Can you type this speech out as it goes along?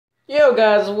Yo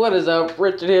guys, what is up?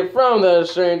 Richard here from the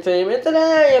Stream Team, and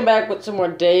today I am back with some more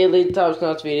daily Top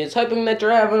Notch videos, hoping that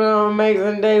you're having an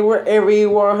amazing day wherever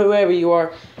you are, whoever you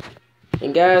are.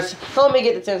 And guys, help me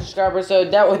get to 10 subscribers, so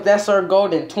that's our goal.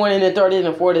 Then 20, then 30,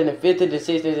 then 40, then 50, then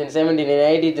 60, then 70,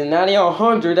 then 80, then 90,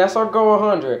 100. That's our goal,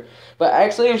 100. But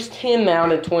actually it's 10 now,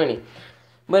 then 20.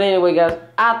 But anyway guys,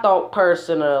 I thought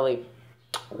personally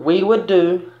we would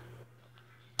do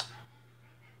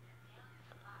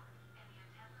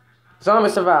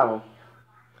zombie survival.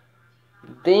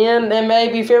 Then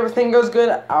maybe if everything goes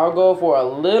good, I'll go for a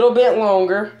little bit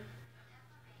longer.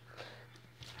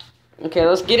 Okay,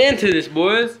 let's get into this,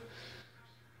 boys.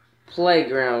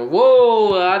 Playground.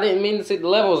 Whoa, I didn't mean to say the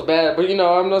level was bad, but you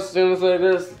know, I'm just gonna say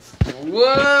this.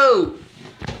 Whoa!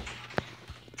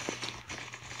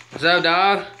 What's up,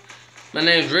 dog? My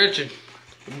name's Richard.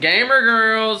 Gamer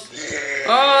girls.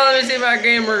 Oh, let me see my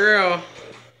gamer girl.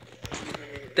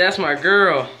 That's my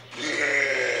girl.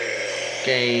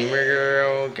 Gamer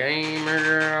girl, gamer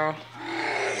girl.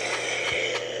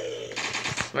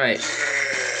 Right.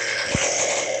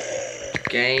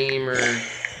 Gamer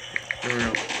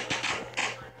girl.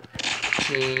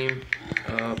 Team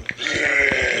up.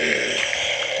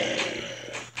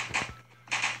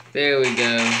 There we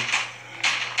go.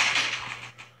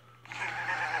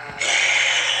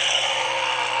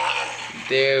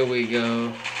 There we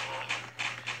go.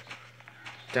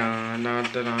 Dun, dun,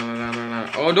 dun, dun, dun, dun, dun.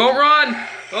 Oh, don't run!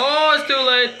 Oh, it's too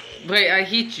late. Wait, I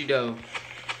hit you though.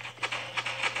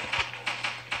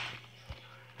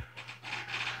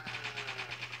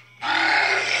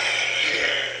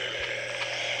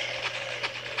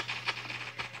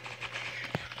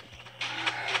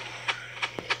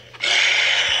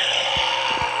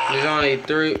 There's only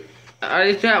 3.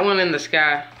 I just got one in the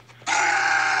sky.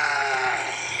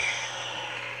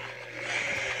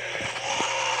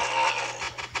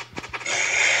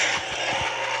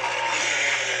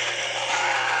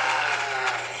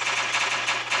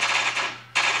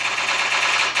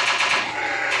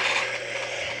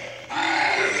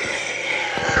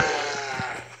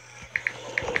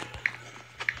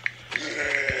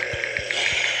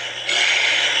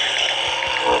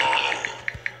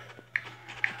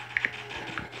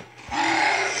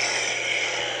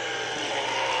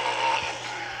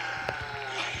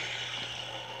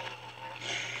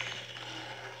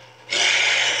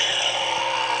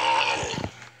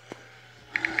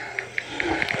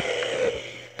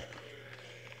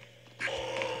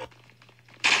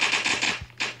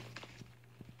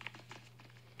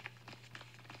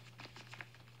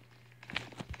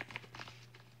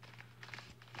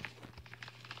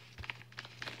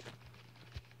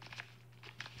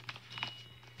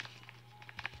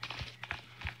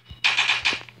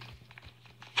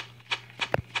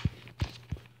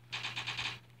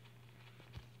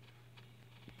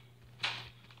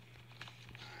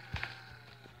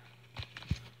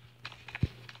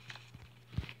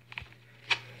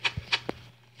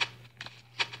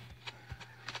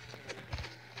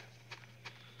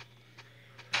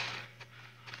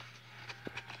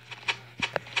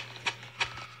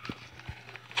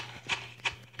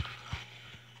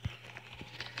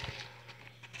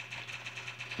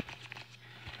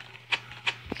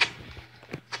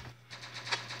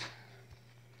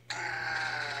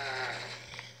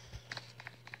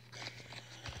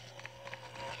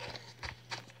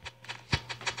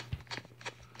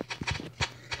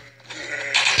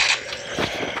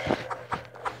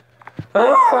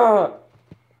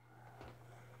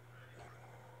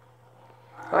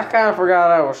 I kind of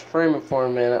forgot I was streaming for a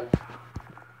minute.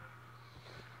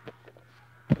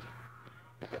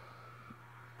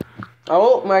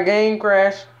 Oh, my game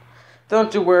crashed.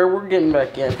 Don't you worry, we're getting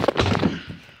back in.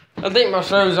 I think my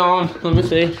show's on. Let me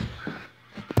see.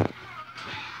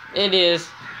 It is.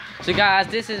 So guys,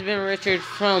 this has been Richard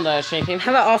from the Stream Team.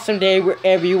 Have an awesome day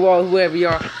wherever you are, whoever you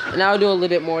are. And I'll do a little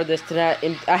bit more of this tonight.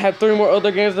 And I have 3 more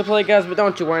other games to play, guys, but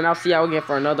don't you worry. And I'll see y'all again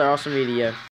for another awesome video.